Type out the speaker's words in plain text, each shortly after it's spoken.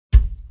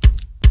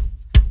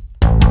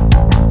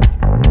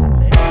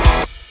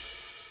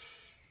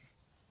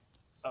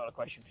A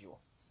question for you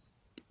all,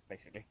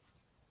 basically.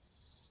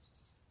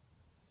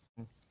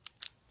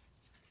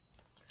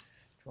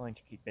 Trying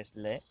to keep this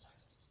lit.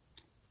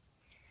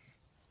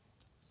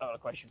 A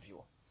question for you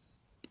all,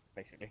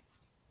 basically.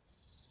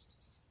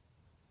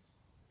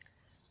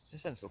 It's a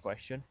sensible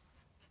question.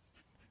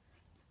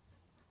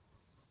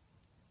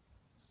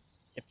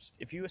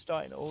 If you were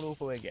starting all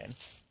over again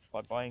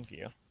by buying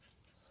gear,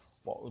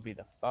 what would be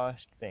the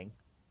first thing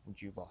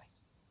would you buy?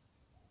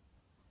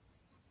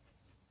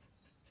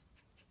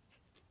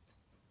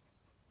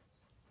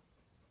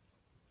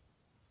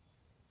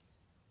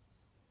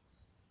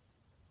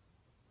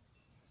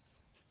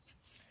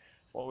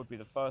 What would be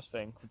the first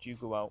thing would you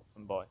go out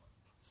and buy?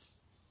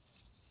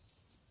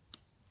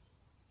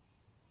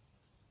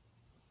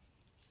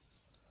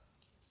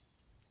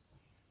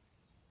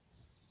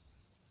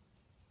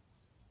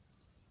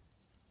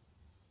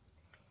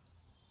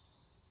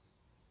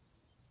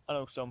 I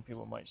know some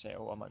people might say,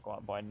 oh, I might go out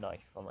and buy a knife,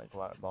 I might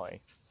go out and buy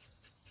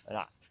an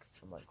axe,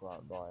 I might go out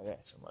and buy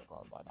this, I might go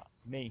out and buy that.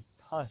 Me,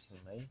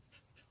 personally,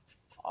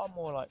 I'm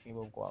more likely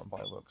will go out and buy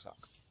a rucksack,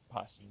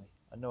 personally.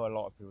 I know a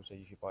lot of people say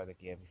you should buy the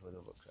gear before the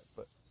rucksack,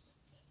 but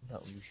no,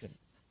 you shouldn't,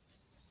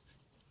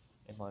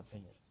 in my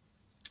opinion.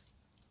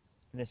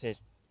 And this is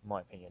my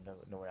opinion,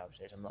 no one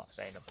else is. I'm not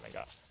saying nothing like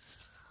that.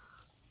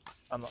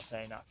 I'm not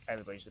saying that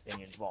everybody's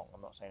opinion is wrong.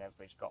 I'm not saying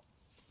everybody's got...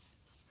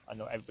 I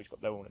know everybody's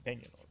got their own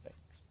opinion on things.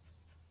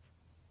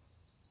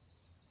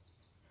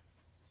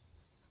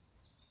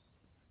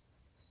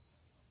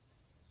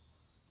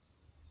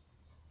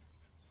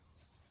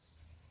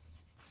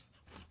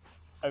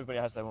 Everybody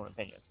has their own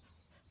opinion.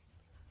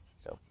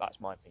 So that's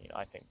my opinion.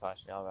 I think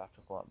personally I would have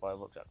to go out and buy a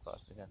rucksack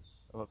first again.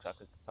 A rucksack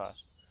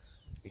first.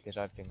 Because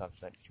I think I've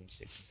spent between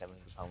 £600 and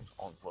 £700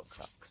 on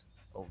rucksacks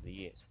over the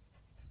years.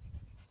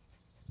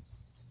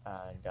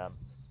 And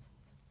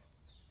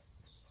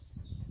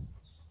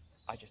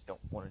I just don't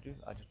want to do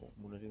that. I just don't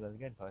want to do that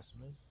again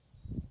personally.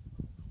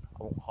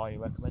 I won't highly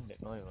recommend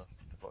it neither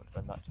to go and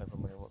spend that type of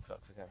money on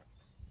rucksacks again.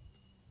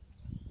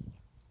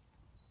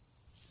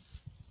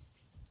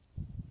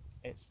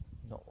 It's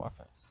not worth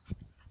it.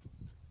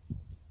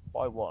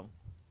 Buy one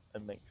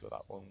and make sure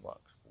that one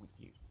works with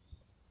you.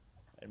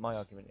 And my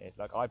argument is,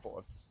 like, I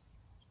bought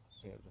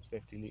the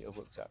 50-litre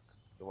rucksack,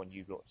 the one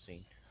you got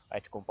seen. I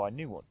had to go and buy a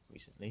new one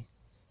recently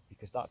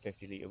because that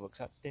 50-litre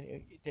rucksack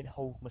didn't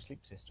hold my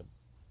sleep system.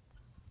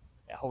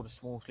 It held a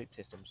small sleep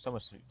system, summer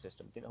sleep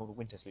system, didn't hold a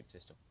winter sleep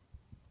system.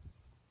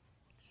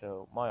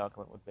 So my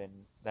argument would have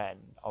been then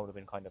I would have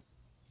been kind of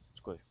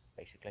screwed,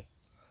 basically.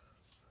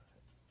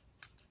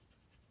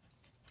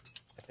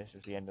 If this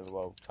was the end of the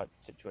world type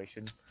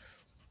situation.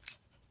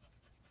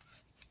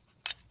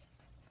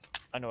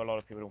 I know a lot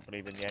of people don't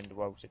believe in the end of the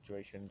world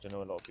situations. I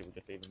know a lot of people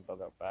just believe in bug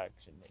out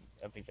bags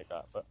and things like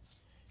that. But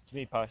to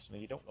me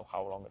personally, you don't know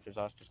how long a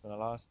disaster's going to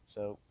last.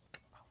 So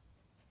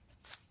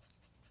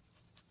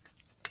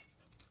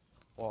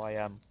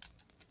why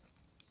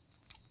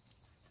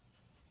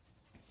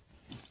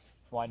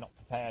not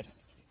prepared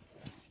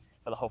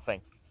for the whole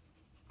thing?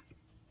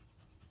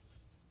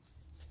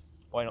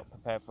 Why not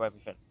prepare for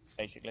everything,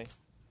 basically?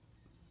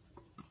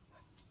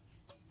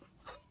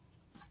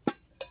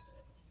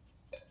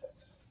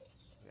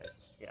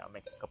 Yeah, I'm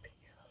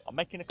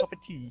making a cup of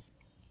tea.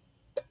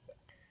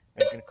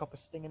 Making a cup of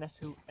stinging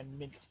nettle and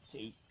mint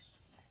tea.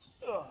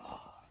 Ugh.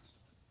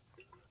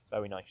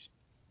 Very nice.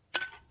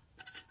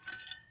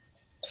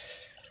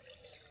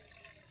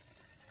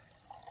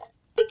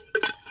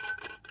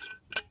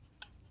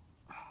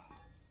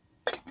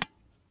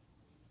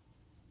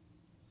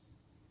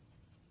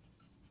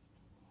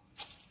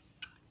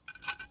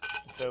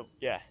 So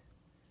yeah,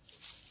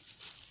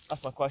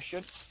 that's my question.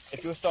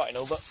 If you were starting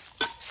over,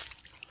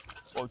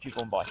 what would you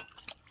go and buy?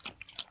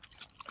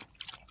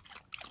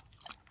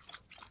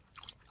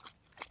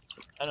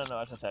 I don't know,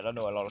 as I said, I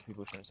know a lot of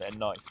people are going to say a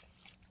knife,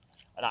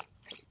 an axe,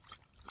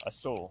 a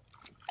saw,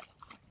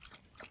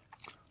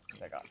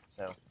 things like that.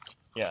 So,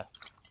 yeah.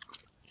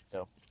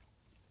 So,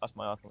 that's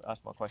my argument,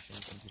 that's my question.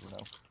 Some people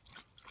know.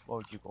 What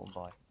would you go and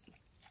buy?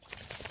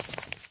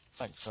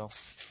 Thanks, Phil.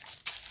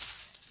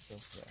 So,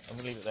 yeah, I'm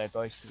going to leave it there,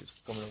 guys, because it's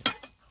coming up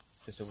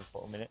just over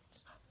 4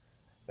 minutes.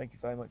 Thank you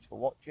very much for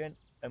watching,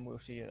 and we'll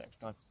see you next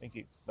time. Thank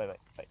you. Bye-bye.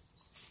 Bye.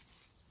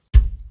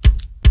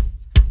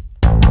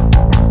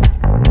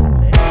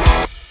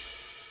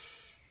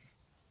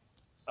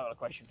 A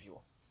question for you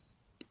all,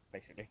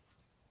 basically.